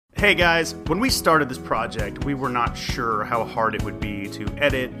Hey guys, when we started this project, we were not sure how hard it would be to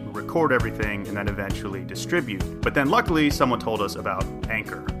edit, record everything, and then eventually distribute. But then luckily, someone told us about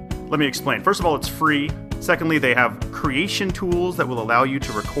Anchor. Let me explain. First of all, it's free. Secondly, they have creation tools that will allow you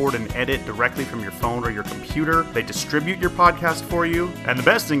to record and edit directly from your phone or your computer. They distribute your podcast for you. And the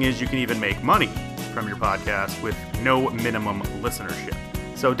best thing is you can even make money from your podcast with no minimum listenership.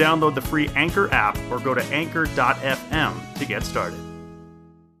 So download the free Anchor app or go to anchor.fm to get started.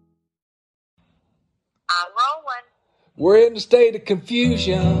 We're in a state of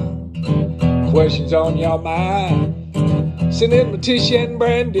confusion. Questions on your mind. Send in Leticia and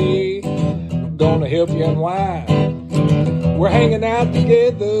Brandy. Gonna help you unwind. We're hanging out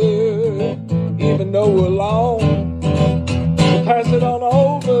together, even though we're alone. So pass it on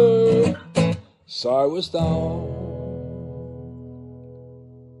over. Sorry we're stoned.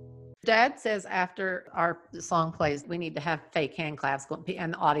 Dad says after our song plays, we need to have fake hand claps going,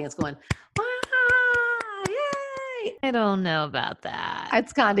 and the audience going, "Wow, yay!" I don't know about that.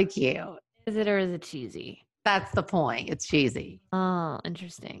 It's kind of cute. Is it or is it cheesy? That's the point. It's cheesy. Oh,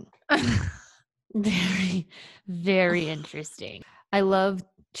 interesting. Very, very interesting. I love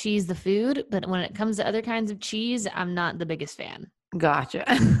cheese, the food, but when it comes to other kinds of cheese, I'm not the biggest fan. Gotcha.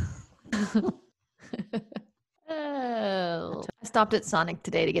 Oh. I stopped at Sonic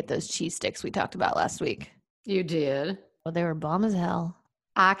today to get those cheese sticks we talked about last week. You did? Well, they were bomb as hell.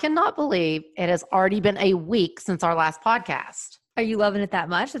 I cannot believe it has already been a week since our last podcast. Are you loving it that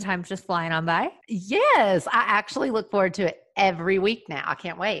much? The time's just flying on by? Yes, I actually look forward to it every week now. I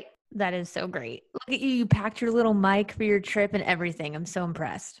can't wait. That is so great. Look at you. You packed your little mic for your trip and everything. I'm so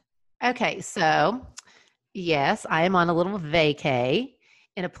impressed. Okay, so yes, I am on a little vacay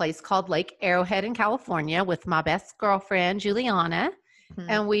in a place called Lake Arrowhead in California with my best girlfriend, Juliana,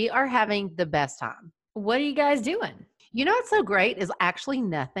 and we are having the best time. What are you guys doing? You know what's so great is actually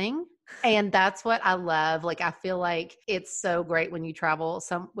nothing. And that's what I love. Like, I feel like it's so great when you travel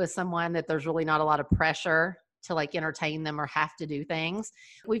with someone that there's really not a lot of pressure to like entertain them or have to do things.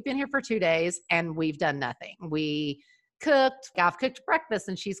 We've been here for 2 days and we've done nothing. I've cooked breakfast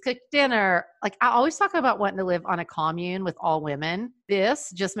and she's cooked dinner. Like, I always talk about wanting to live on a commune with all women.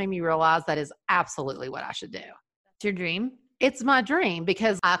 This just made me realize that is absolutely what I should do. It's your dream? It's my dream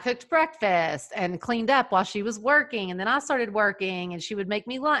because I cooked breakfast and cleaned up while she was working. And then I started working and she would make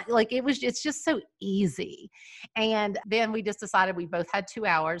me lunch. Like, it's just so easy. And then we just decided we both had 2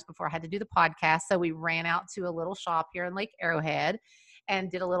 hours before I had to do the podcast. So we ran out to a little shop here in Lake Arrowhead and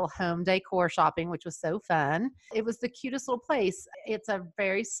did a little home decor shopping, which was so fun. It was the cutest little place. It's a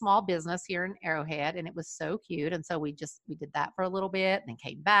very small business here in Arrowhead and it was so cute. And so we did that for a little bit and then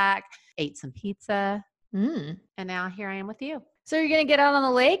came back, ate some pizza. And now here I am with you. So you're going to get out on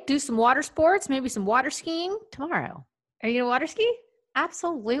the lake, do some water sports, maybe some water skiing? Tomorrow. Are you going to water ski?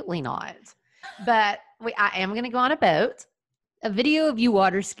 Absolutely not. But I am going to go on a boat. A video of you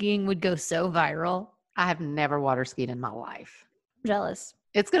water skiing would go so viral. I have never water skied in my life. I'm jealous.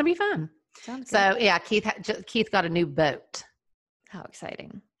 It's going to be fun. Sounds So good. yeah, Keith got a new boat. How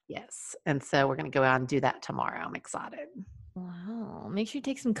exciting. Yes. And so we're going to go out and do that tomorrow. I'm excited. Wow. Make sure you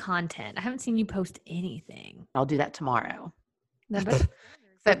take some content. I haven't seen you post anything. I'll do that tomorrow.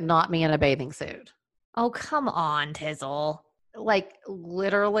 Except not me in a bathing suit. Oh, come on, Tizzle. Like,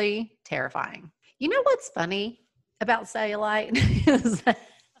 literally terrifying. You know what's funny about cellulite? Is that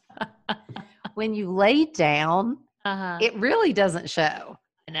when you lay down, it really doesn't show.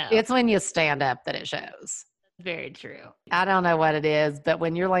 I know. It's when you stand up that it shows. Very true. I don't know what it is, but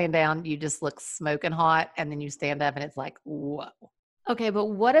when you're laying down, you just look smoking hot, and then you stand up and it's like, whoa. Okay, but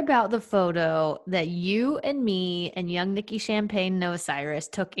what about the photo that you and me and young Nikki Champagne and Osiris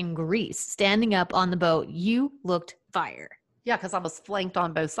took in Greece, standing up on the boat? You looked fire. Yeah, because I was flanked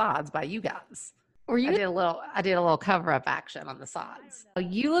on both sides by you guys. Were you? I did a little cover-up action on the sides.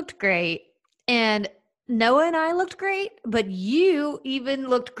 You looked great, and Noah and I looked great, but you even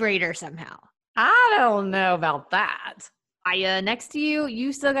looked greater somehow. I don't know about that. Aya, next to you,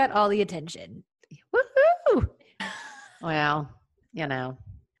 you still got all the attention. Woohoo! Well, you know,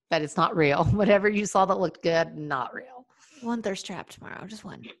 but it's not real. Whatever you saw that looked good, not real. One thirst trap tomorrow, just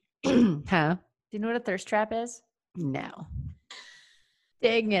one. Huh? Do you know what a thirst trap is? No.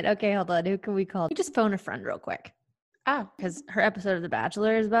 Dang it. Okay, hold on. Who can we call? You just phone a friend real quick. Oh. Because her episode of The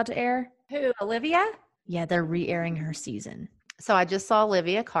Bachelor is about to air. Who, Olivia? Yeah, they're re-airing her season. So I just saw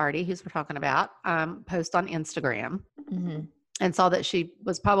Olivia Cardi, who's we're talking about, post on Instagram and saw that she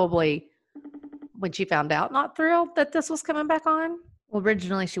was probably, when she found out, not thrilled that this was coming back on. Well,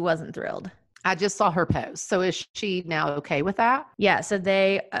 originally she wasn't thrilled. I just saw her post. So is she now okay with that? Yeah, so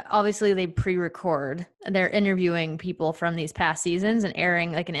they obviously they pre-record. They're interviewing people from these past seasons and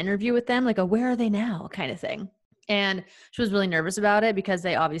airing like an interview with them, like a "where are they now" kind of thing. And she was really nervous about it because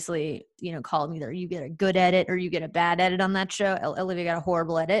they obviously, called either you get a good edit or you get a bad edit on that show. Olivia got a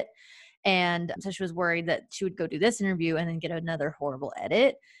horrible edit. And so she was worried that she would go do this interview and then get another horrible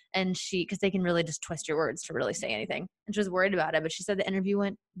edit. And because they can really just twist your words to really say anything. And she was worried about it, but she said the interview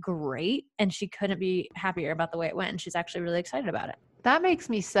went great and she couldn't be happier about the way it went. And she's actually really excited about it. That makes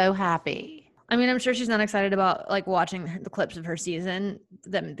me so happy. I mean, I'm sure she's not excited about like watching the clips of her season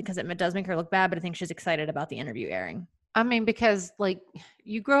because it does make her look bad, but I think she's excited about the interview airing. I mean, because like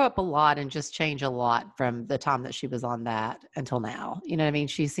you grow up a lot and just change a lot from the time that she was on that until now. You know what I mean?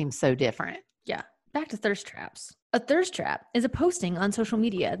 She seems so different. Yeah. Back to thirst traps. A thirst trap is a posting on social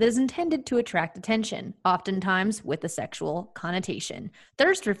media that is intended to attract attention, oftentimes with a sexual connotation.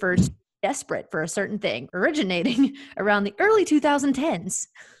 Thirst refers to desperate for a certain thing, originating around the early 2010s.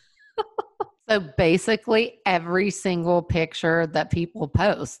 So basically every single picture that people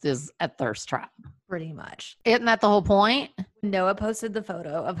post is a thirst trap. Pretty much. Isn't that the whole point? Noah posted the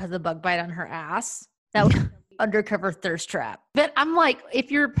photo of the bug bite on her ass. That was an undercover thirst trap. But I'm like,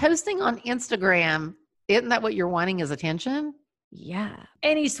 if you're posting on Instagram, isn't that what you're wanting is attention? Yeah.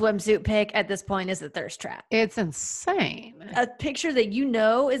 Any swimsuit pic at this point is a thirst trap. It's insane. A picture that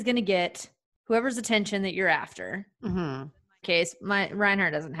is going to get whoever's attention that you're after. Mm-hmm. Case,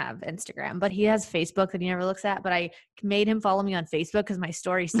 Reinhardt doesn't have Instagram, but he has Facebook that he never looks at. But I made him follow me on Facebook because my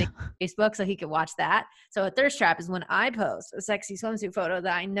story synced on Facebook so he could watch that. So a thirst trap is when I post a sexy swimsuit photo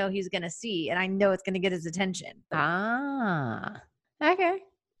that I know he's going to see and I know it's going to get his attention. Ah, okay.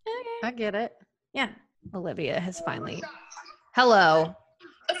 I get it. Yeah. Olivia has finally. Hello.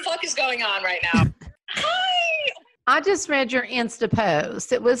 What the fuck is going on right now? Hi. I just read your Insta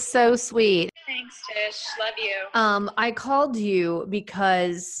post. It was so sweet. Thanks, Tish. Love you. I called you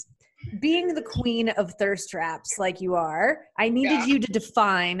because being the queen of thirst traps like you are, I needed you to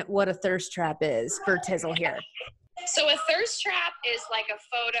define what a thirst trap is for Tizzle here. So a thirst trap is like a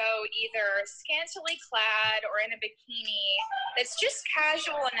photo either scantily clad or in a bikini that's just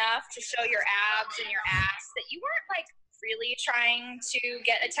casual enough to show your abs and your ass that you weren't like really trying to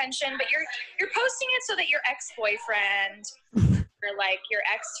get attention, but you're posting it so that your ex-boyfriend or like your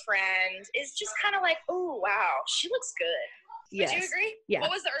ex-friend is just kind of like, oh wow, she looks good. Yes. Would you agree? Yeah.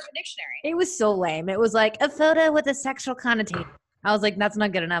 What was the Urban Dictionary? It was so lame. It was like a photo with a sexual connotation. I was like, that's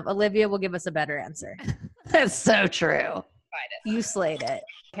not good enough. Olivia will give us a better answer. That's so true. You slayed it.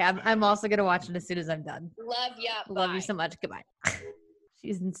 Okay, I'm also going to watch it as soon as I'm done. Love ya. Love you so much. Goodbye.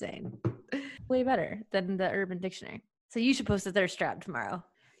 She's insane. Way better than the Urban Dictionary. So you should post a thirst trap tomorrow.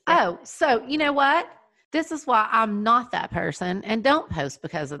 Oh, so you know what? This is why I'm not that person and don't post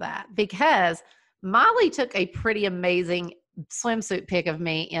because of that. Because Molly took a pretty amazing swimsuit pic of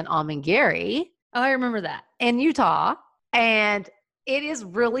me in Almangary. Oh, I remember that. In Utah. And it is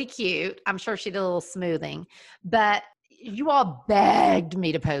really cute. I'm sure she did a little smoothing. But you all begged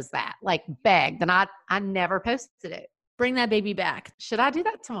me to post that. Like begged. And I never posted it. Bring that baby back. Should I do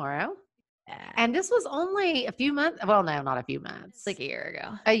that tomorrow? And this was only a few months. Well, no, not a few months. Like a year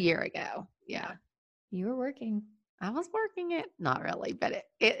ago. A year ago. Yeah. You were working. I was working it. Not really, but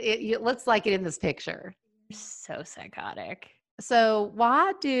it looks like it in this picture. So psychotic. So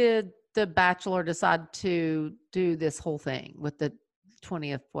why did The Bachelor decide to do this whole thing with the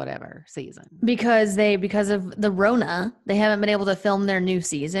 20th whatever season? Because of the Rona, they haven't been able to film their new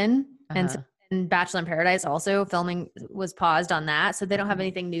season. And so in Bachelor in Paradise also filming was paused on that. So they don't have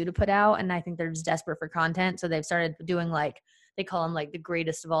anything new to put out. And I think they're just desperate for content. So they've started doing like, they call them like the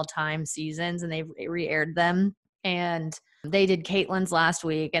greatest of all time seasons, and they've re-aired them. And they did Caitlyn's last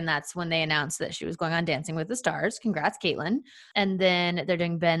week, and that's when they announced that she was going on Dancing with the Stars. Congrats, Caitlyn. And then they're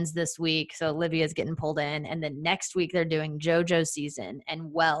doing Ben's this week, so Olivia's getting pulled in. And then next week they're doing JoJo's season,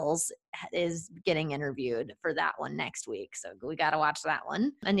 and Wells is getting interviewed for that one next week. So we got to watch that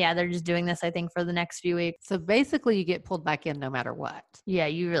one. And yeah, they're just doing this, I think, for the next few weeks. So basically you get pulled back in no matter what. Yeah,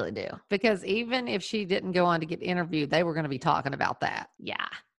 you really do. Because even if she didn't go on to get interviewed, they were going to be talking about that. Yeah,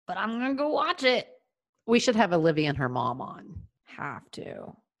 but I'm going to go watch it. We should have Olivia and her mom on. Have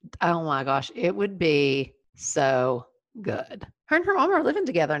to. Oh my gosh. It would be so good. Her and her mom are living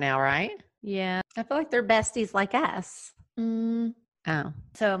together now, right? Yeah. I feel like they're besties like us. Oh.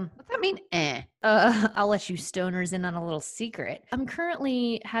 So What's that mean? I'll let you stoners in on a little secret. I'm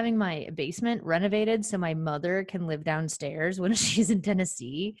currently having my basement renovated so my mother can live downstairs when she's in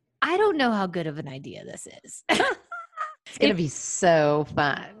Tennessee. I don't know how good of an idea this is. It's going to be so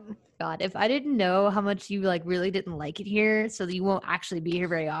fun. God, if I didn't know how much you like really didn't like it here, so that you won't actually be here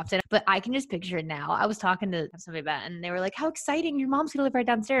very often. But I can just picture it now. I was talking to somebody about it, and they were like, how exciting. Your mom's gonna live right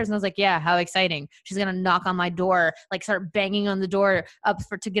downstairs. And I was like, yeah, how exciting. She's gonna knock on my door, like start banging on the door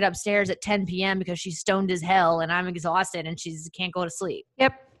to get upstairs at 10 p.m. because she's stoned as hell and I'm exhausted and she can't go to sleep.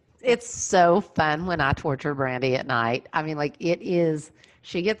 Yep. It's so fun when I torture Brandy at night. I mean, like it is,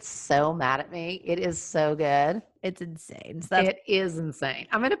 she gets so mad at me. It is so good. It's insane. It is insane.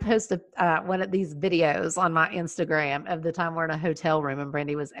 I'm going to post one of these videos on my Instagram of the time we're in a hotel room and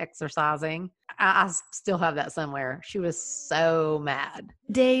Brandy was exercising. I still have that somewhere. She was so mad.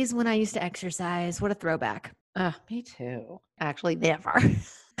 Days when I used to exercise. What a throwback. Me too. Actually, never.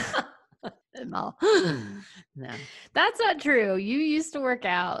 No. That's not true. You used to work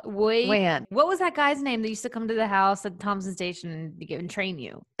out. When? What was that guy's name that used to come to the house at Thompson Station and train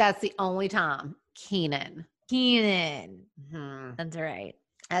you? That's the only time. Keenan. Mm-hmm. That's right.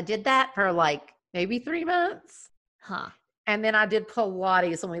 I did that for like maybe 3 months. Huh. And then I did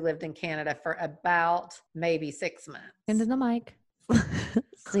Pilates when we lived in Canada for about maybe 6 months. Into the mic.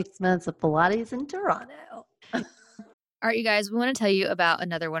 6 months of Pilates in Toronto. All right, you guys, we want to tell you about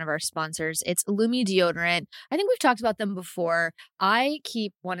another one of our sponsors. It's Lumi Deodorant. I think we've talked about them before. I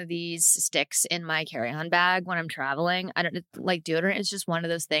keep one of these sticks in my carry-on bag when I'm traveling. I don't like deodorant. It's just one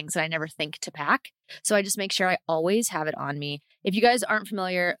of those things that I never think to pack. So I just make sure I always have it on me. If you guys aren't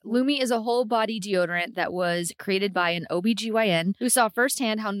familiar, Lumi is a whole body deodorant that was created by an OBGYN who saw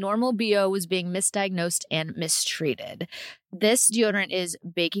firsthand how normal BO was being misdiagnosed and mistreated. This deodorant is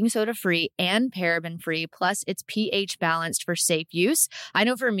baking soda free and paraben free, plus it's pH balanced for safe use. I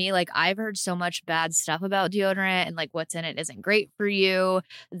know for me, like I've heard so much bad stuff about deodorant and like what's in it isn't great for you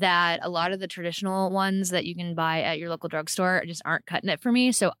that a lot of the traditional ones that you can buy at your local drugstore just aren't cutting it for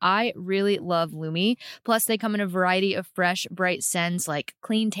me. So I really love Lumi. Plus they come in a variety of fresh, bright scents like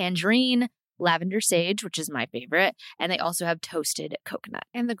clean tangerine, lavender sage, which is my favorite, and they also have toasted coconut.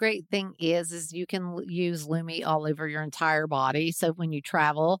 And the great thing is you can use Lumi all over your entire body. So when you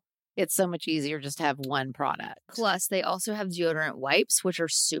travel, it's so much easier just to have one product. Plus, they also have deodorant wipes, which are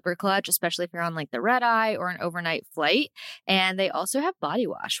super clutch, especially if you're on like the red eye or an overnight flight. And they also have body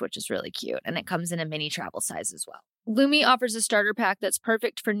wash, which is really cute. And it comes in a mini travel size as well. Lumi offers a starter pack that's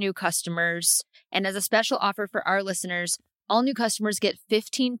perfect for new customers. And as a special offer for our listeners, all new customers get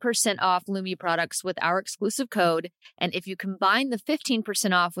 15% off Lumi products with our exclusive code. And if you combine the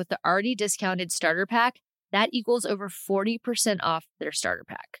 15% off with the already discounted starter pack, that equals over 40% off their starter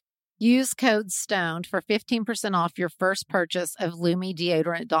pack. Use code STONED for 15% off your first purchase of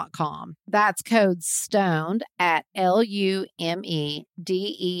LumiDeodorant.com. That's code STONED at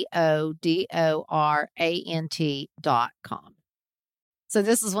LumiDeodorant.com. So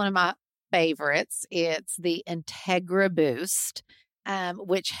this is one of my favorites. It's the Integra Boost,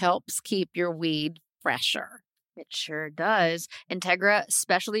 which helps keep your weed fresher. It sure does. Integra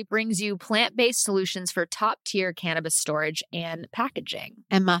specially brings you plant-based solutions for top-tier cannabis storage and packaging.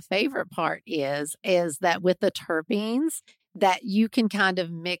 And my favorite part is that with the terpenes, that you can kind of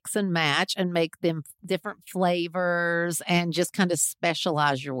mix and match and make them different flavors and just kind of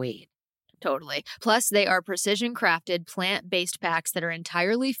specialize your weed. Totally. Plus, they are precision crafted plant-based packs that are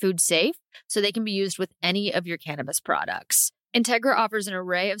entirely food safe, so they can be used with any of your cannabis products. Integra offers an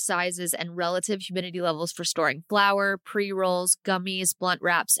array of sizes and relative humidity levels for storing flour, pre-rolls, gummies, blunt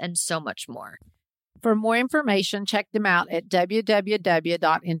wraps, and so much more. For more information, check them out at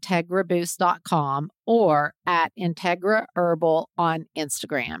www.integraboost.com or at Integra Herbal on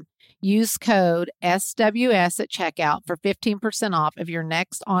Instagram. Use code SWS at checkout for 15% off of your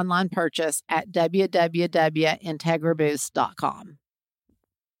next online purchase at www.integraboost.com.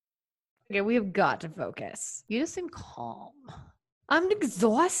 Okay, we have got to focus. You just seem calm. I'm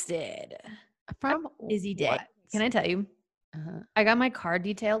exhausted. From Busy day. what? Can I tell you? I got my car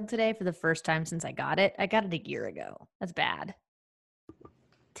detailed today for the first time since I got it. I got it a year ago. That's bad.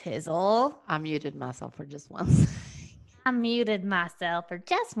 Tizzle. I muted myself for just one second. I muted myself for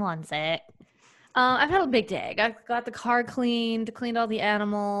just one sec. I've had a big day. I got the car cleaned all the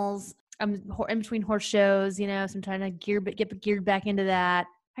animals. I'm in between horse shows, so I'm trying to get geared back into that.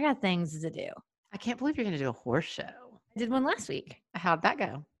 I got things to do. I can't believe you're going to do a horse show. I did one last week. How'd that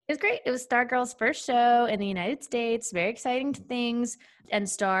go? It was great. It was Stargirl's first show in the United States. Very exciting things. And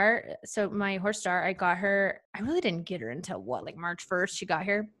Star, so my horse Star, I got her, I really didn't get her until March 1st she got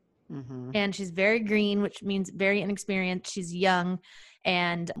here. Mm-hmm. And she's very green, which means very inexperienced. She's young.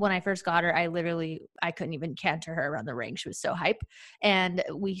 And when I first got her, I couldn't even canter her around the ring. She was so hype. And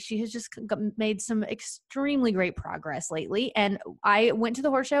she has just made some extremely great progress lately. And I went to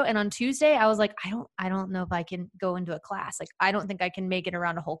the horse show, and on Tuesday I was like, I don't know if I can go into a class. Like, I don't think I can make it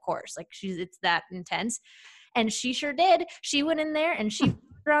around a whole course. Like, it's that intense. And she sure did. She went in there and she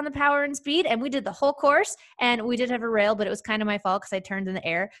around the power and speed, and we did the whole course. And we did have a rail, but it was kind of my fault because I turned in the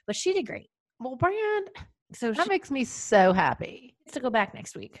air, but she did great. Well, Brand, So that she makes me so happy. gets to go back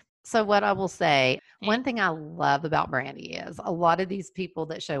next week. So what I will say, one thing I love about Brandy is a lot of these people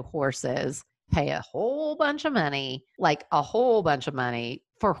that show horses pay a whole bunch of money, like a whole bunch of money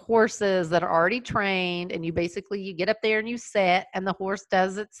for horses that are already trained. And you get up there and you sit and the horse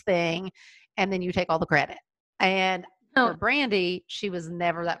does its thing. And then you take all the credit. And for Brandy, she was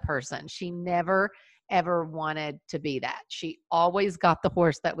never that person. She never ever wanted to be that. She always got the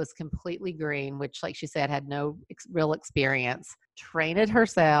horse that was completely green, which, like she said, had no real experience, train it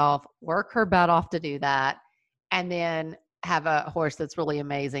herself, work her butt off to do that, and then have a horse that's really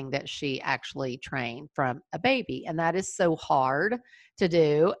amazing that she actually trained from a baby. And that is so hard to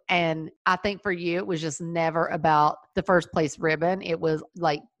do. And I think for you, it was just never about the first place ribbon. It was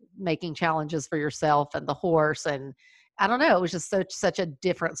like making challenges for yourself and the horse, and I don't know. It was just such a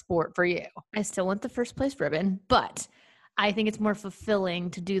different sport for you. I still want the first place ribbon, but I think it's more fulfilling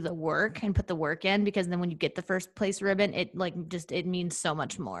to do the work and put the work in, because then when you get the first place ribbon, it means so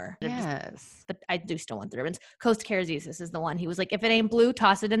much more. Yes. But I do still want the ribbons. Coast Karazisis is the one. He was like, if it ain't blue,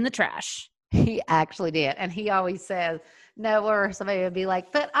 toss it in the trash. He actually did. And he always says, no, or somebody would be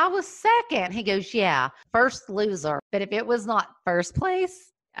like, but I was second. He goes, yeah, first loser. But if it was not first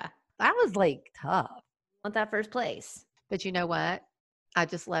place, yeah, that was like tough. I want that first place. But you know what? I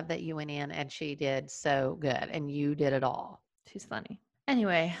just love that you went in and she did so good and you did it all. She's funny.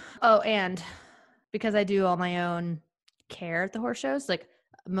 Anyway. Oh, and because I do all my own care at the horse shows, like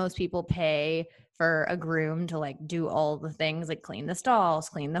most people pay for a groom to like do all the things, like clean the stalls,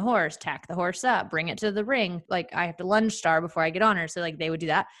 clean the horse, tack the horse up, bring it to the ring. Like I have to lunge star before I get on her. So like they would do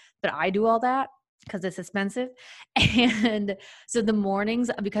that, but I do all that because it's expensive. And so the mornings,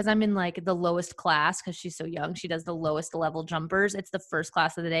 because I'm in like the lowest class, because she's so young, she does the lowest level jumpers. It's the first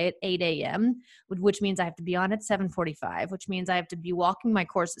class of the day at 8 a.m., which means I have to be on at 7:45, which means I have to be walking my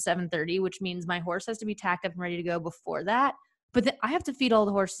course at 7:30, which means my horse has to be tacked up and ready to go before that. But then I have to feed all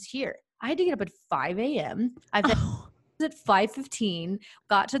the horses here. I had to get up at 5 a.m. I've been at 5:15,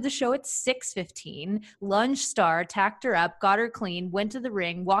 got to the show at 6:15, lunge star, tacked her up, got her clean, went to the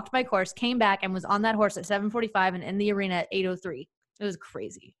ring, walked my course, came back, and was on that horse at 7:45 and in the arena at 8:03. It was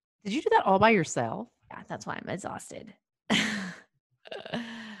crazy. Did you do that all by yourself? Yeah, that's why I'm exhausted.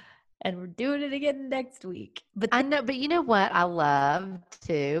 And we're doing it again next week. But I know, but you know what I love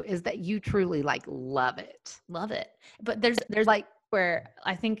too is that you truly like love it. Love it. But there's like where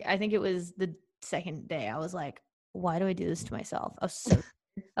I think it was the second day I was like, why do I do this to myself? I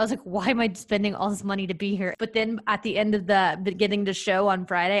was like, why am I spending all this money to be here? But then at the end of the beginning to show on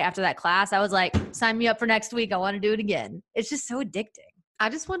Friday after that class, I was like, sign me up for next week. I want to do it again. It's just so addicting. I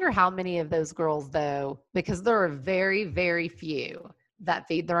just wonder how many of those girls though, because there are very, very few that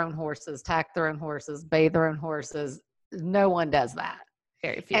feed their own horses, tack their own horses, bathe their own horses. No one does that.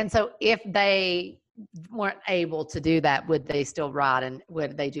 Very few. And so if they weren't able to do that, would they still ride and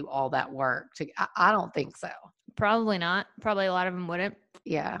would they do all that work? I don't think so. Probably not. Probably a lot of them wouldn't.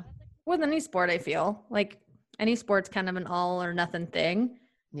 Yeah. With any sport, I feel like any sport's kind of an all or nothing thing.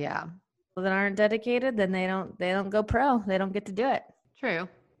 Yeah. People that aren't dedicated, then they don't go pro. They don't get to do it. True.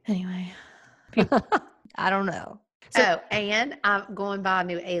 Anyway, I don't know. So, and I'm going by a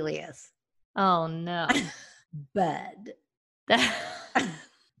new alias. Oh no. Bud.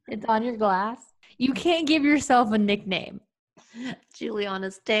 It's on your glass. You can't give yourself a nickname.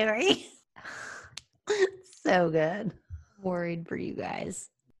 Juliana's Terry. So good. Worried for you guys.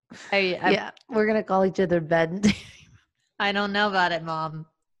 Yeah, we're gonna call each other Bud. I don't know about it, Mom.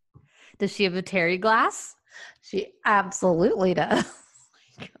 Does she have a Terry glass? She absolutely does.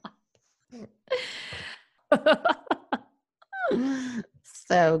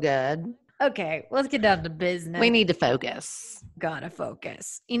 So good. Okay, let's get down to business. We need to focus. Gotta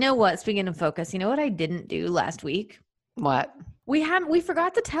focus. You know what? Speaking of focus, you know what I didn't do last week? What? We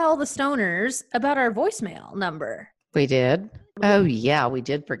forgot to tell the stoners about our voicemail number. We did? Oh, yeah, we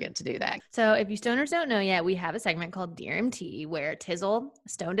did forget to do that. So if you stoners don't know yet, we have a segment called Dear MT where Tizzle,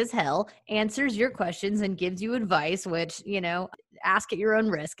 stoned as hell, answers your questions and gives you advice, which, you know, ask at your own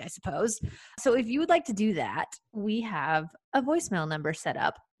risk, I suppose. So if you would like to do that, we have a voicemail number set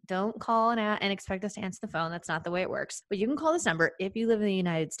up. Don't call and expect us to answer the phone. That's not the way it works. But you can call this number if you live in the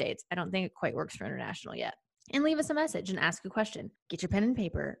United States. I don't think it quite works for international yet. and leave us a message and ask a question. Get your pen and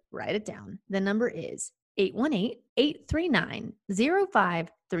paper, write it down. The number is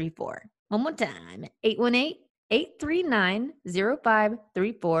 818-839-0534. One more time,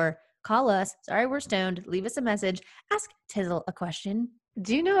 818-839-0534. Call us. Sorry, we're stoned. Leave us a message. Ask Tizzle a question.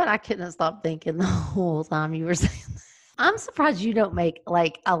 Do you know what I couldn't stop thinking the whole time you were saying that? I'm surprised you don't make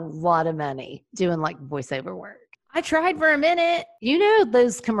like a lot of money doing like voiceover work. I tried for a minute. You know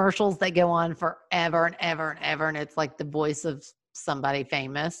those commercials that go on forever and ever and ever, and it's like the voice of somebody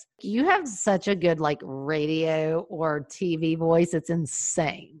famous? You have such a good like radio or TV voice. It's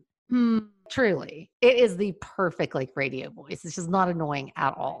insane. Truly. It is the perfect like radio voice. It's just not annoying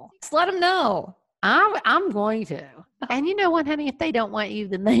at all. Just let them know. I'm going to. And you know what, honey? If they don't want you,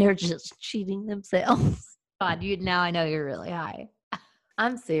 then they are just cheating themselves. God, now I know you're really high.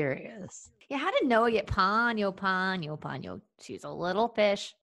 I'm serious. Yeah, how did Noah get Ponyo? She's a little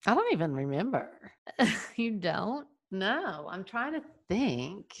fish. I don't even remember. You don't? No, I'm trying to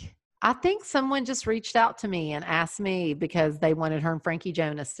think. I think someone just reached out to me and asked me because they wanted her and Frankie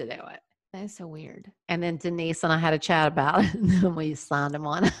Jonas to do it. That's so weird. And then Denise and I had a chat about it, and then we signed them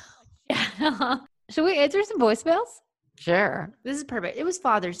on. Yeah. Should we answer some voicemails? Sure. This is perfect. It was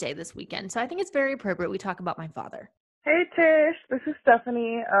Father's Day this weekend, so I think it's very appropriate we talk about my father. Hey, Tish. This is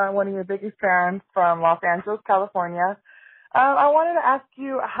Stephanie, one of your biggest fans from Los Angeles, California. I wanted to ask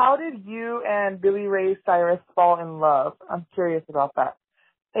you, how did you and Billy Ray Cyrus fall in love? I'm curious about that.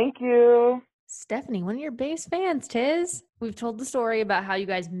 Thank you. Stephanie, one of your biggest fans, Tiz. We've told the story about how you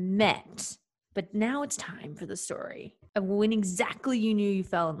guys met, but now it's time for the story of when exactly you knew you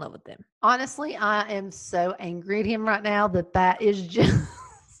fell in love with him. Honestly, I am so angry at him right now that is just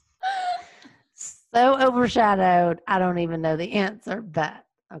so overshadowed. I don't even know the answer, but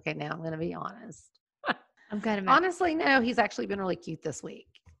okay, now I'm going to be honest. I'm kind of honestly, no, he's actually been really cute this week.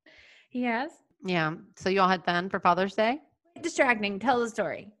 He has? Yeah. So y'all had fun for Father's Day? Distracting. Tell the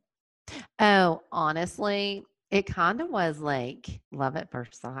story. Oh, honestly, it kind of was like love at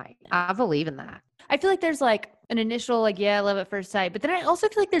first sight. I believe in that. I feel like there's like an initial like, yeah, love at first sight. But then I also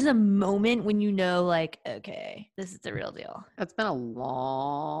feel like there's a moment when you know like, okay, this is the real deal. It's been a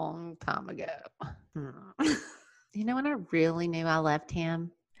long time ago. You know when I really knew I loved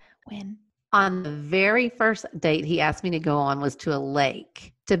him? When? On the very first date he asked me to go on was to a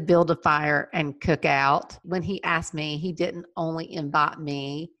lake to build a fire and cook out. When he asked me, he didn't only invite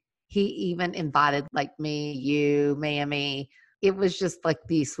me. He even invited like me, you, Mammy. It was just like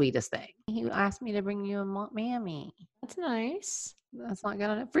the sweetest thing. He asked me to bring you a Mammy. That's nice. That's not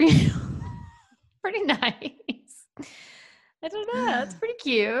good enough for you. Pretty nice. I don't know. That's pretty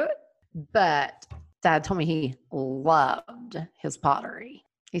cute. But Dad told me he loved his pottery.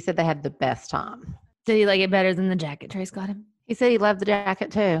 He said they had the best time. Did he like it better than the jacket Trace got him? He said he loved the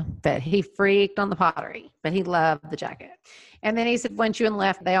jacket too, but he freaked on the pottery, but he loved the jacket. And then he said once you and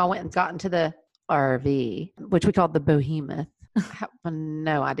left, they all went and got into the RV, which we called the Behemoth. I have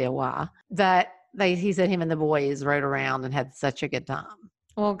no idea why. But he said him and the boys rode around and had such a good time.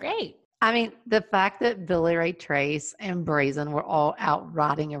 Well, great. I mean, the fact that Billy Ray Trace and Brazen were all out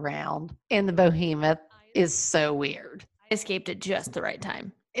riding around in the Behemoth is so weird. I escaped at just the right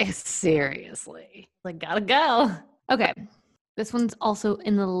time. Seriously. Like, gotta go. Okay. This one's also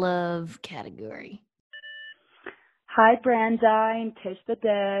in the love category. Hi, Brandi and Tish the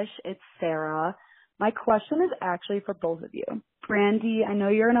Dish. It's Sarah. My question is actually for both of you. Brandi, I know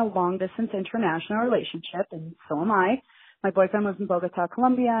you're in a long-distance international relationship, and so am I. My boyfriend lives in Bogota,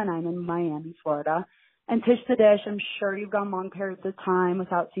 Colombia, and I'm in Miami, Florida. And Tish the Dish, I'm sure you've gone long periods of time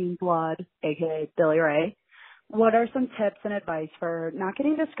without seeing blood, aka Billy Ray. What are some tips and advice for not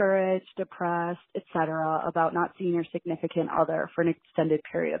getting discouraged, depressed, etc., about not seeing your significant other for an extended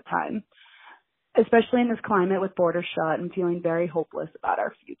period of time, especially in this climate with borders shut and feeling very hopeless about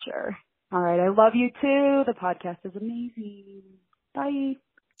our future? All right, I love you too. The podcast is amazing. Bye.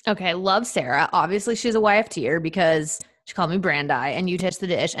 Okay, love Sarah. Obviously, she's a YFTer because she called me Brandi and you Tish the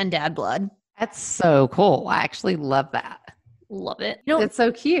Dish and Dad Blood. That's so cool. I actually love that. Love it. You know, it's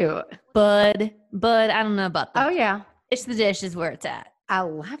so cute. Bud, I don't know about that. Oh, yeah. Tish the Dish is where it's at. I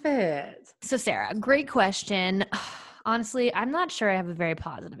love it. So, Sarah, great question. Honestly, I'm not sure I have a very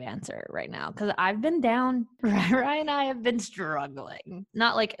positive answer right now because I've been down. Ryan and I have been struggling.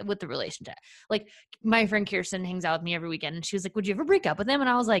 Not like with the relationship. Like my friend Kirsten hangs out with me every weekend and she was like, would you ever break up with him? And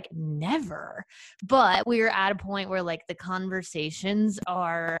I was like, never. But we were at a point where like the conversations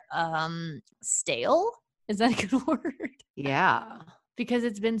are stale. Is that a good word? Yeah. Because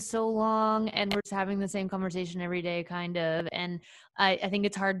it's been so long and we're just having the same conversation every day kind of. And I think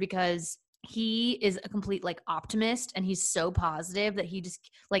it's hard because he is a complete like optimist, and he's so positive that he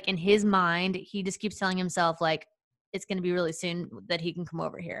just like in his mind, he just keeps telling himself like it's going to be really soon that he can come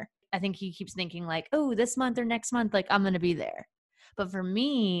over here. I think he keeps thinking like, oh, this month or next month, like I'm going to be there. But for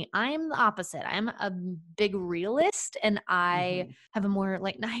me, I'm the opposite. I'm a big realist, and I have a more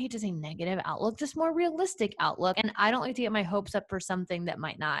like, I hate to say negative outlook, just more realistic outlook. And I don't like to get my hopes up for something that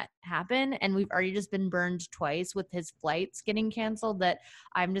might not happen. And we've already just been burned twice with his flights getting canceled, that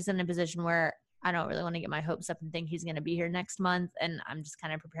I'm just in a position where I don't really want to get my hopes up and think he's going to be here next month. And I'm just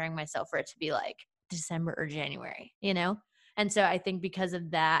kind of preparing myself for it to be like December or January, you know? And so I think because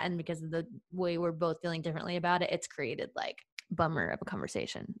of that, and because of the way we're both feeling differently about it, it's created like bummer of a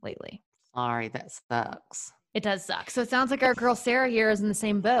conversation lately. Sorry, that sucks. It does suck. So it sounds like our girl Sarah here is in the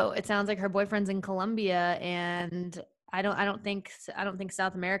same boat. It sounds like her boyfriend's in Colombia, and I don't think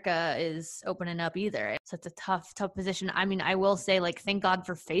South America is opening up either. So it's a tough position. I mean, I will say, like, thank God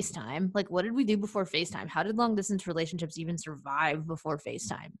for FaceTime. Like, what did we do before FaceTime? How did long distance relationships even survive before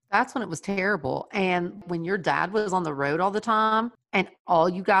FaceTime? That's when it was terrible. And when your dad was on the road all the time and all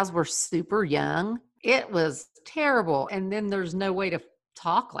you guys were super young, it was terrible. And then there's no way to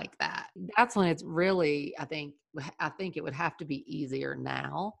talk like that. That's when it's really, I think it would have to be easier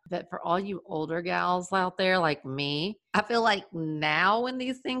now. But for all you older gals out there like me, I feel like now when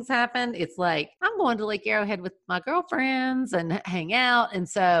these things happen, it's like I'm going to Lake Arrowhead with my girlfriends and hang out. And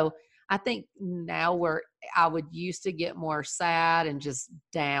so I think now where I would used to get more sad and just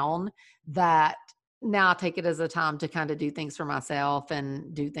down, that now I take it as a time to kind of do things for myself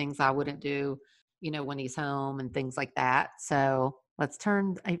and do things I wouldn't do, when he's home and things like that. So let's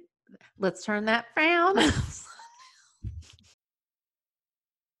turn that frown.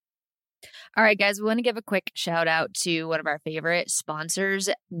 All right, guys, we want to give a quick shout out to one of our favorite sponsors,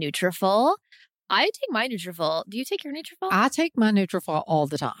 Nutrafol. I take my Nutrafol. Do you take your Nutrafol? I take my Nutrafol all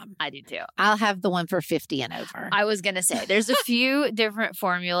the time. I do too. I'll have the one for 50 and over. I was going to say, there's a few different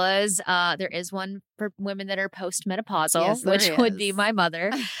formulas. There is one for women that are postmenopausal, yes, which would be my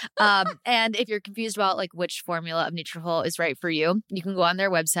mother. And if you're confused about like which formula of Nutrafol is right for you, you can go on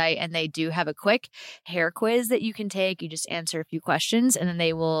their website, and they do have a quick hair quiz that you can take. You just answer a few questions, and then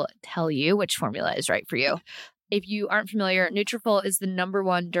they will tell you which formula is right for you. If you aren't familiar, Nutrafol is the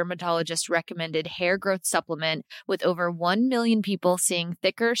 #1 dermatologist recommended hair growth supplement, with over 1 million people seeing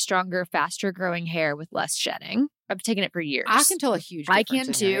thicker, stronger, faster growing hair with less shedding. I've taken it for years. I can tell a huge difference. I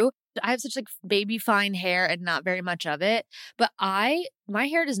can too. I have such like baby fine hair and not very much of it, but my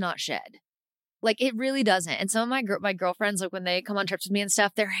hair does not shed. Like, it really doesn't. And some of my girlfriends, like when they come on trips with me and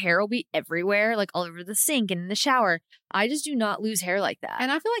stuff, their hair will be everywhere, like all over the sink and in the shower. I just do not lose hair like that.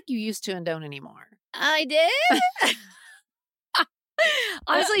 And I feel like you used to and don't anymore. I did.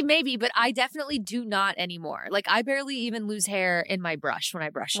 Honestly, maybe, but I definitely do not anymore. Like, I barely even lose hair in my brush when I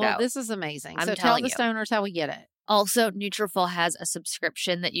brush it out. This is amazing. I'm so tell the stoners how we get it. Also, Nutrafol has a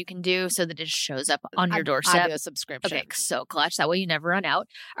subscription that you can do so that it shows up on your doorstep. I do a subscription. Okay, so clutch. That way you never run out.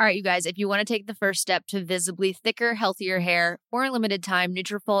 All right, you guys, if you want to take the first step to visibly thicker, healthier hair, for a limited time,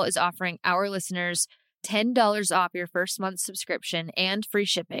 Nutrafol is offering our listeners $10 off your first month's subscription and free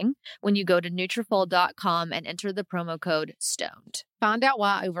shipping when you go to Nutrafol.com and enter the promo code STONED. Find out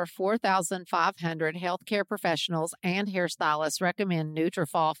why over 4,500 healthcare professionals and hairstylists recommend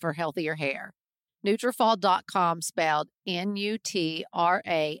Nutrafol for healthier hair. Nutrafol.com, spelled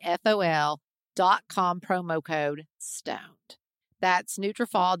Nutrafol.com, promo code STONED. That's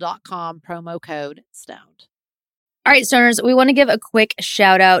Nutrafol.com, promo code STONED. All right, stoners, we want to give a quick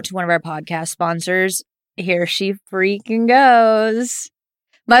shout out to one of our podcast sponsors. Here she freaking goes.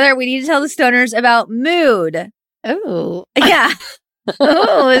 Mother, we need to tell the stoners about Mood. Oh, yeah.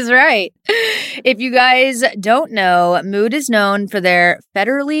 Oh, is right. If you guys don't know, Mood is known for their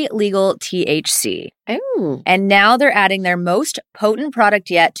federally legal THC. Oh. And now they're adding their most potent product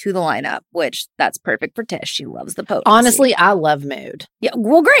yet to the lineup, which that's perfect for Tish. She loves the potency. Honestly, I love Mood. Yeah,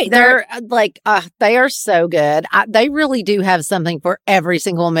 well, great. They're they are so good. They really do have something for every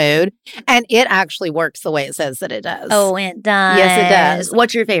single mood. And it actually works the way it says that it does. Oh, it does. Yes, it does.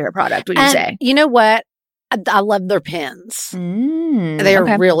 What's your favorite product, would you say? You know what? I love their pens.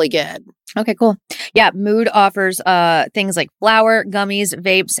 They're really good. Okay, cool. Yeah, Mood offers things like flower, gummies,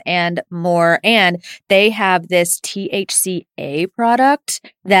 vapes, and more. And they have this THCA product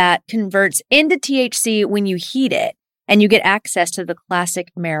that converts into THC when you heat it, and you get access to the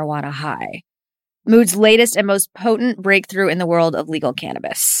classic marijuana high. Mood's latest and most potent breakthrough in the world of legal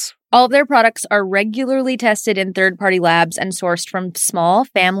cannabis. All of their products are regularly tested in third-party labs and sourced from small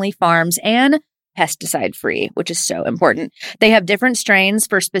family farms and pesticide free, which is so important. They have different strains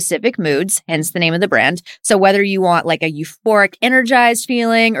for specific moods, hence the name of the brand. So whether you want like a euphoric, energized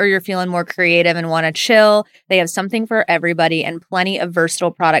feeling or you're feeling more creative and want to chill, they have something for everybody and plenty of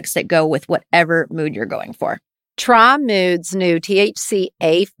versatile products that go with whatever mood you're going for. Try Mood's new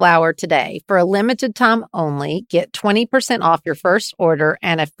THCA flower today. For a limited time only, get 20% off your first order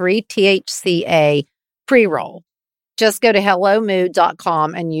and a free THCA pre-roll. Just go to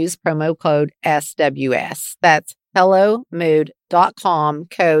hellomood.com and use promo code SWS. That's hellomood.com,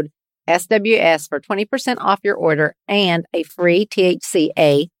 code SWS for 20% off your order and a free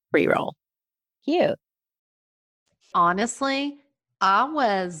THCA pre-roll. Cute. Honestly, I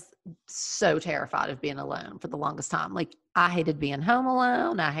was so terrified of being alone for the longest time. Like, I hated being home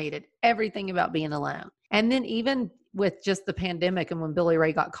alone. I hated everything about being alone. And then even with just the pandemic and when Billy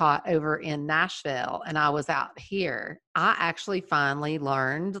Ray got caught over in Nashville and I was out here, I actually finally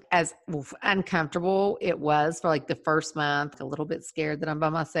learned, as uncomfortable it was for like the first month, a little bit scared that I'm by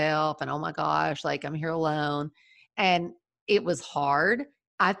myself and oh my gosh, like I'm here alone. And it was hard.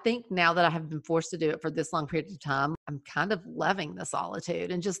 I think now that I have been forced to do it for this long period of time, I'm kind of loving the solitude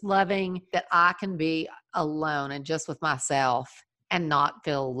and just loving that I can be alone and just with myself and not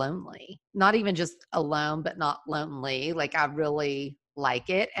feel lonely. Not even just alone, but not lonely. Like, I really like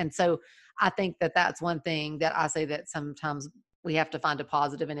it. And so I think that that's one thing that I say, that sometimes we have to find a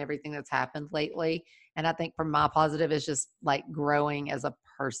positive in everything that's happened lately. And I think for my positive is just like growing as a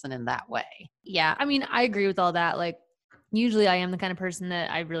person in that way. Yeah. I mean, I agree with all that. Like, usually I am the kind of person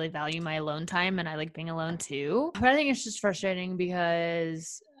that I really value my alone time and I like being alone too. But I think it's just frustrating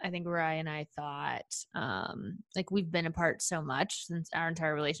because I think Ryan and I thought, like, we've been apart so much since our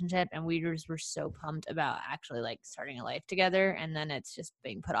entire relationship and we just were so pumped about actually like starting a life together. And then it's just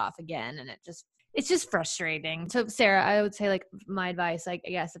being put off again. And it's just frustrating. So Sarah, I would say like my advice, like,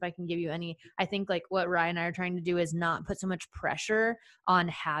 I guess if I can give you any, I think like what Ryan and I are trying to do is not put so much pressure on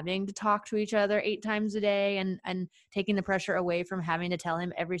having to talk to each other 8 times a day and taking the pressure away from having to tell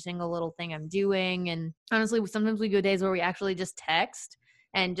him every single little thing I'm doing. And honestly, sometimes we go days where we actually just text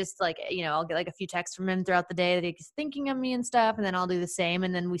and just like, you know, I'll get like a few texts from him throughout the day that he's thinking of me and stuff. And then I'll do the same.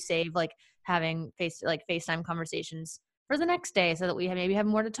 And then we save like having FaceTime conversations for the next day so that we maybe have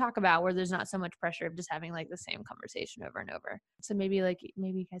more to talk about where there's not so much pressure of just having like the same conversation over and over. So maybe you guys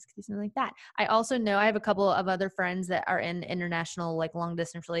could do something like that. I also know I have a couple of other friends that are in international, like long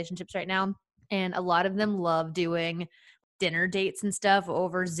distance relationships right now. And a lot of them love doing dinner dates and stuff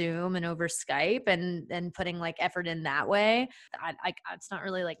over Zoom and over Skype and putting like effort in that way. It's not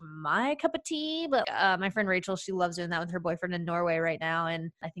really like my cup of tea, but my friend Rachel, she loves doing that with her boyfriend in Norway right now. And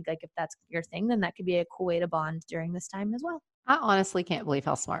I think like if that's your thing, then that could be a cool way to bond during this time as well. I honestly can't believe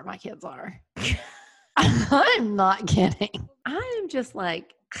how smart my kids are. I'm not kidding. I am just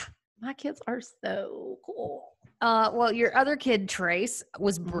like, my kids are so cool. Well, your other kid, Trace,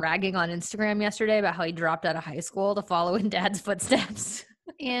 was bragging on Instagram yesterday about how he dropped out of high school to follow in Dad's footsteps.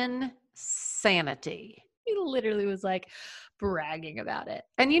 Insanity. He literally was like bragging about it.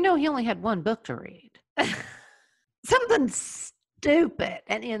 And you know, he only had one book to read. Something stupid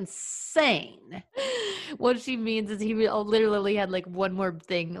and insane. What she means is he literally had like one more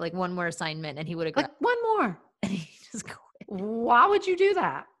thing, like one more assignment, and he would have like one more. And he just quit. Why would you do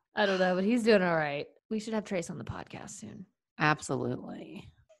that? I don't know, but he's doing all right. We should have Trace on the podcast soon. Absolutely.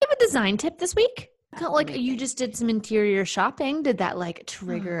 You have a design tip this week? Like you just did some interior shopping. Did that like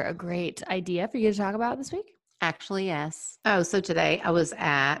trigger a great idea for you to talk about this week? Actually, yes. Oh, so today I was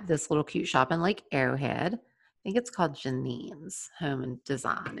at this little cute shop in Lake Arrowhead. I think it's called Janine's Home and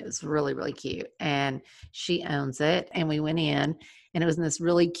Design. It was really, really cute. And she owns it. And we went in and it was in this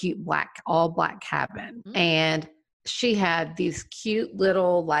really cute all black cabin. Mm-hmm. And she had these cute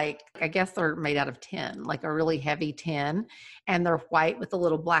little, like, I guess they're made out of tin, like a really heavy tin, and they're white with a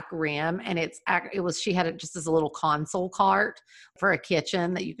little black rim. And she had it just as a little console cart for a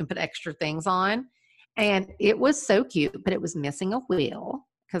kitchen that you can put extra things on. And it was so cute, but it was missing a wheel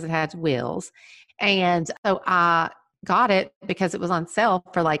because it had wheels. And so I got it because it was on sale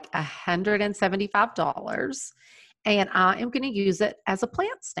for like $175. And I am going to use it as a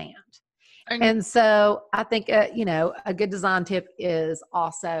plant stand. And so I think, a good design tip is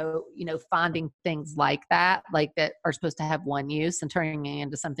also, finding things like that are supposed to have one use and turning it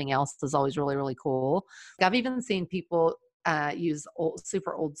into something else is always really, really cool. I've even seen people use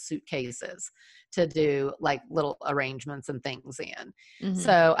super old suitcases to do like little arrangements and things in. Mm-hmm.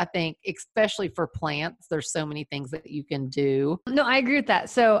 So I think especially for plants, there's so many things that you can do. No, I agree with that.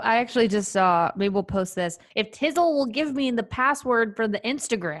 So I actually just saw, maybe we'll post this. If Tizzle will give me the password for the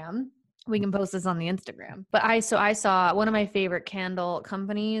Instagram, We can post this on the Instagram. But I saw one of my favorite candle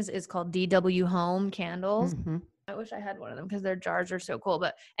companies is called DW Home Candles. Mm-hmm. I wish I had one of them because their jars are so cool.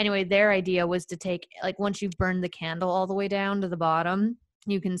 But anyway, their idea was to take, like, once you've burned the candle all the way down to the bottom,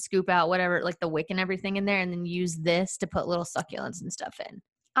 you can scoop out whatever, like the wick and everything in there, and then use this to put little succulents and stuff in.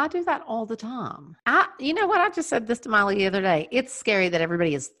 I do that all the time. You know what? I just said this to Miley the other day. It's scary that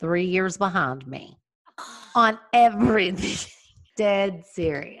everybody is 3 years behind me on everything. Dead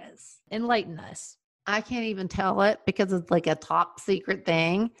serious. Enlighten us. I can't even tell it because it's like a top secret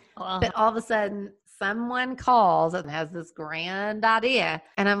thing. But all of a sudden, someone calls and has this grand idea.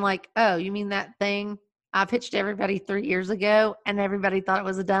 And I'm like, oh, you mean that thing I pitched everybody 3 years ago and everybody thought it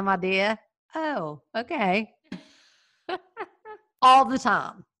was a dumb idea? Oh, okay. All the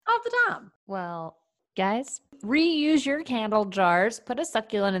time. All the time. Well, guys, reuse your candle jars, put a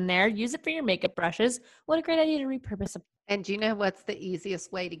succulent in there, use it for your makeup brushes. What a great idea to repurpose them. And do you know what's the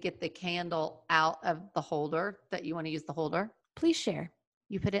easiest way to get the candle out of the holder that you want to use the holder? Please share.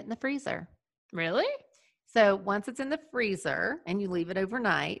 You put it in the freezer. Really? So once it's in the freezer and you leave it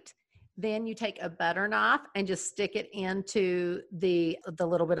overnight, then you take a butter knife and just stick it into the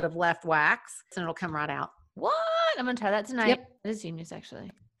little bit of left wax and it'll come right out. What? I'm going to try that tonight. Yep. That is genius, actually.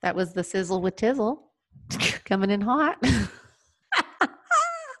 That was the sizzle with tizzle coming in hot.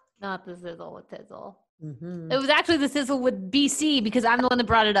 Not the sizzle with tizzle. Mm-hmm. It was actually the sizzle with BC because I'm the one that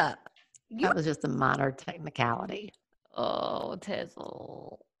brought it up. That was just a minor technicality. Oh,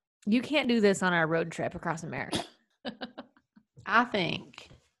 tizzle. You can't do this on our road trip across America. I think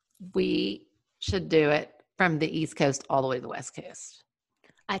we should do it from the East Coast all the way to the West Coast.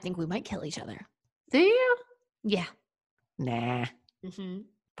 I think we might kill each other. Do you? Yeah. Nah. Mm-hmm.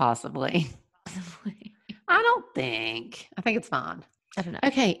 Possibly. I don't think. I think it's fine. I don't know.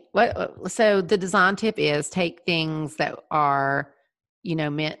 Okay. So the design tip is take things that are,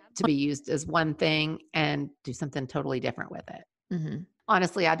 meant to be used as one thing and do something totally different with it. Mm-hmm.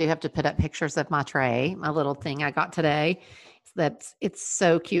 Honestly, I do have to put up pictures of my tray, my little thing I got today. It's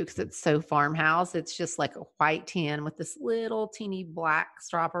so cute because it's so farmhouse. It's just like a white tin with this little teeny black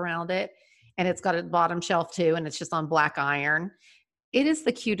strap around it. And it's got a bottom shelf too. And it's just on black iron. It is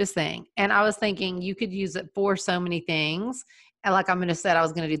the cutest thing. And I was thinking you could use it for so many things. And like I'm going to say, I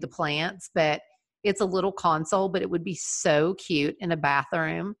was going to do the plants, but it's a little console, but it would be so cute in a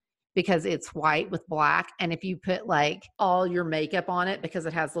bathroom because it's white with black. And if you put like all your makeup on it, because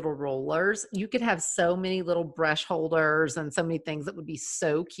it has little rollers, you could have so many little brush holders and so many things that would be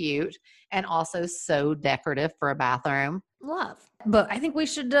so cute and also so decorative for a bathroom. Love. But I think we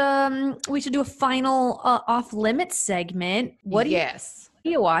should do a final off limits segment. Yes. What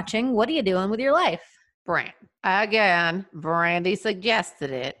are you watching? What are you doing with your life? Again, Brandy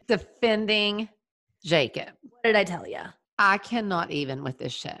suggested it. Defending Jacob. What did I tell you? I cannot even with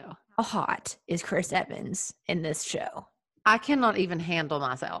this show. How hot is Chris Evans in this show? I cannot even handle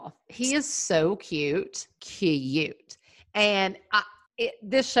myself. He is so cute. And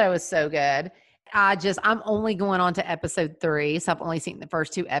this show is so good. I'm only going on to episode 3, so I've only seen the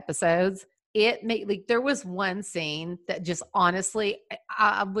first 2 episodes. There was one scene that just honestly,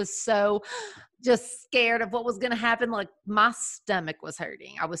 I was so just scared of what was going to happen. Like my stomach was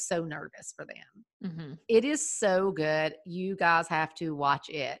hurting. I was so nervous for them. Mm-hmm. It is so good. You guys have to watch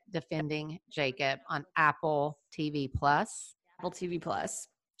it. Defending Jacob on Apple TV Plus. Apple TV Plus.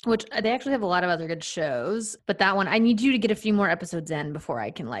 Which they actually have a lot of other good shows, but that one I need you to get a few more episodes in before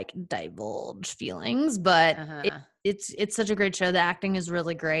I can like divulge feelings. But it's such a great show. The acting is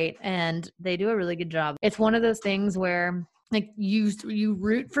really great, and they do a really good job. It's one of those things where like you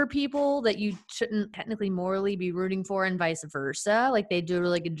root for people that you shouldn't technically morally be rooting for, and vice versa. Like they do a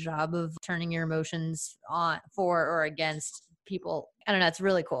really good job of turning your emotions on for or against people. I don't know. It's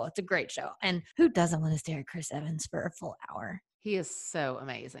really cool. It's a great show, and who doesn't want to stare at Chris Evans for a full hour? He is so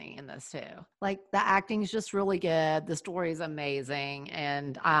amazing in this too. Like the acting is just really good. The story is amazing.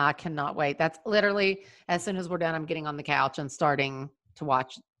 And I cannot wait. That's literally as soon as we're done, I'm getting on the couch and starting to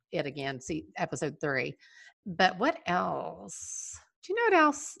watch it again, see episode 3. But what else? Do you know what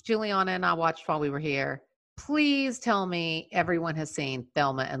else Juliana and I watched while we were here? Please tell me everyone has seen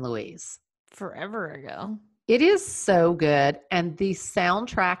Thelma and Louise. Forever ago. It is so good. And the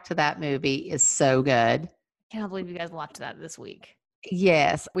soundtrack to that movie is so good. I cannot believe you guys watched that this week.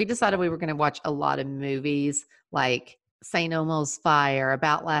 Yes. We decided we were going to watch a lot of movies like St. Elmo's Fire,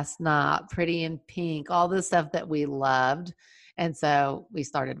 About Last Night, Pretty in Pink, all the stuff that we loved. And so we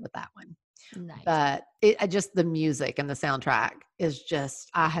started with that one. Nice. But just the music and the soundtrack is just,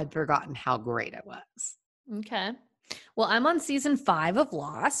 I had forgotten how great it was. Okay. Well, I'm on season 5 of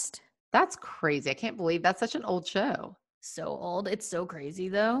Lost. That's crazy. I can't believe that's such an old show. so old. It's so crazy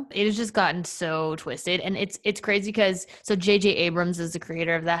though. It has just gotten so twisted, and it's crazy because so J.J. Abrams is the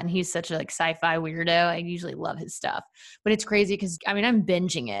creator of that, and he's such a like sci-fi weirdo. I usually love his stuff, but it's crazy because I mean I'm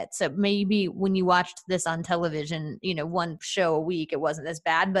binging it. So maybe when you watched this on television, you know, one show a week, it wasn't as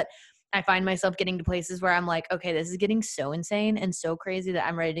bad, but I find myself getting to places where I'm like, okay, this is getting so insane and so crazy that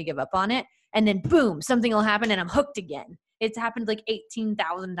I'm ready to give up on it. And then boom, something will happen and I'm hooked again. It's happened like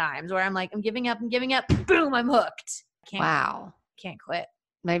 18,000 times where I'm like, I'm giving up, boom, I'm hooked. Can't quit.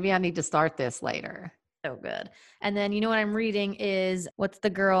 Maybe I need to start this later. So good. And then you know what I'm reading is what's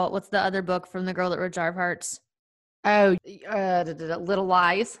the other book from the girl that wrote Jar of Hearts? Oh, Little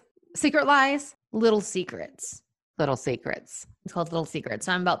Lies. Secret Lies? Little Secrets. Little Secrets. It's called Little Secrets.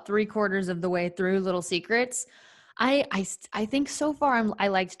 So I'm about 3/4 of the way through Little Secrets. I think so far I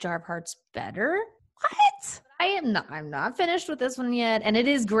liked Jar of Hearts better. What? I'm not finished with this one yet, and it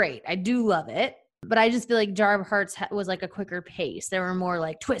is great. I do love it, but I just feel like Jar of Hearts was like a quicker pace. There were more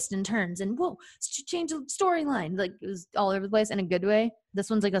like twists and turns, and whoa, change the storyline. Like it was all over the place in a good way.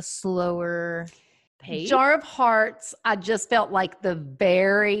 This one's like a slower pace. Jar of Hearts, I just felt like the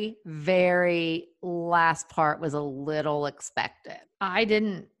very, very last part was a little expected. I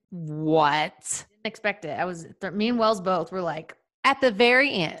didn't. What? Didn't expect it. Me and Wells both were like at the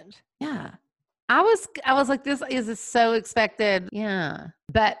very end. Yeah. I was like, this is so expected. Yeah.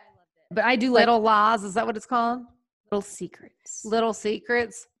 But I do Little Lies. Is that what it's called? Little Secrets. Little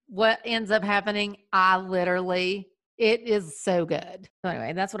Secrets. What ends up happening? It is so good. So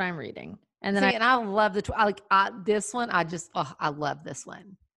anyway, that's what I'm reading. And then I love this one. I love this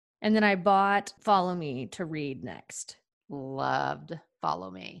one. And then I bought Follow Me to read next. Loved Follow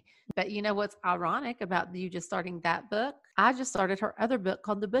Me. But you know what's ironic about you just starting that book? I just started her other book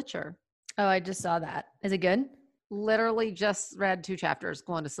called The Butcher. Oh, I just saw that. Is it good? Literally just read 2 chapters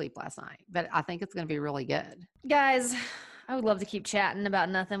going to sleep last night, but I think it's going to be really good. Guys, I would love to keep chatting about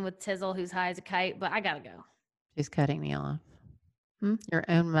nothing with Tizzle, who's high as a kite, but I got to go. She's cutting me off. Your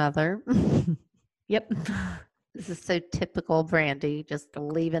own mother. Yep. This is so typical Brandy, just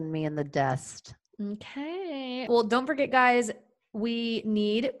leaving me in the dust. Okay. Well, don't forget, guys, we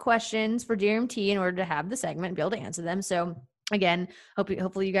need questions for DRMT in order to have the segment and be able to answer them. So again,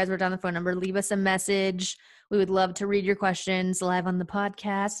 hopefully you guys wrote down the phone number. Leave us a message. We would love to read your questions live on the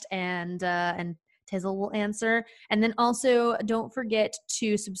podcast, and Tizzle will answer. And then also don't forget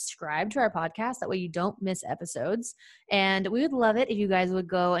to subscribe to our podcast. That way you don't miss episodes. And we would love it if you guys would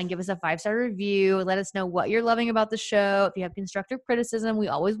go and give us a 5-star review. Let us know what you're loving about the show. If you have constructive criticism, we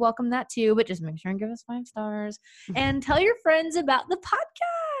always welcome that too, but just make sure and give us 5 stars. And tell your friends about the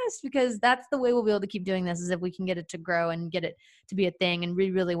podcast, because that's the way we'll be able to keep doing this, is if we can get it to grow and get it to be a thing. And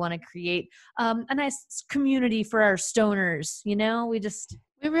we really want to create a nice community for our stoners. You know, we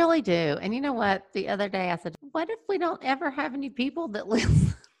really do. And you know what? The other day I said, what if we don't ever have any people that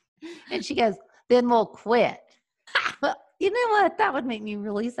listen? And she goes, then we'll quit. Well, you know what? That would make me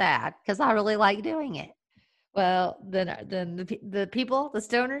really sad because I really like doing it. Well, then the people, the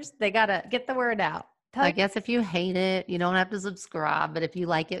stoners, they got to get the word out. I guess if you hate it, you don't have to subscribe. But if you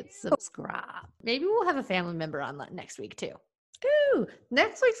like it, subscribe. Maybe we'll have a family member on next week too. Ooh,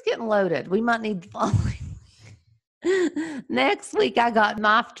 next week's getting loaded. We might need the following. Next week, I got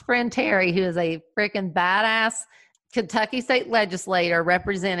my friend Terry, who is a freaking badass Kentucky state legislator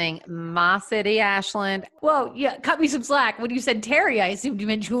representing my city, Ashland. Whoa, yeah, cut me some slack. When you said Terry, I assumed you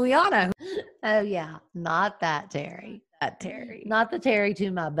meant Juliana. Oh, yeah, not that Terry. That Terry. Not the Terry to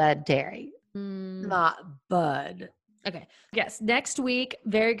my bud Terry. Not Bud. Okay. Yes. Next week,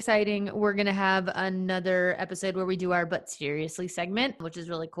 very exciting. We're going to have another episode where we do our But Seriously segment, which is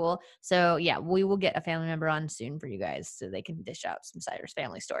really cool. So yeah, we will get a family member on soon for you guys so they can dish out some Cyrus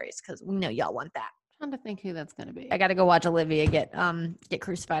family stories, because we know y'all want that. I'm trying to think who that's going to be. I got to go watch Olivia get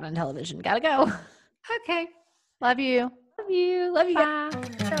crucified on television. Got to go. Okay. Love you. Love you. Love you Bye.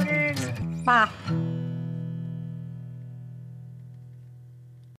 Guys. Bye.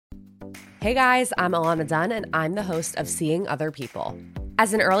 Hey guys, I'm Alana Dunn, and I'm the host of Seeing Other People.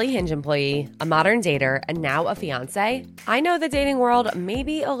 As an early Hinge employee, a modern dater, and now a fiance, I know the dating world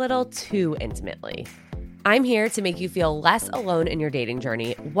maybe a little too intimately. I'm here to make you feel less alone in your dating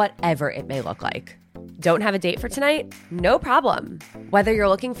journey, whatever it may look like. Don't have a date for tonight? No problem. Whether you're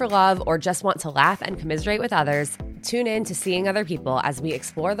looking for love or just want to laugh and commiserate with others, tune in to Seeing Other People as we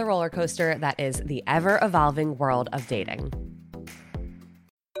explore the roller coaster that is the ever-evolving world of dating.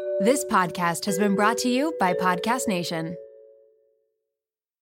 This podcast has been brought to you by Podcast Nation.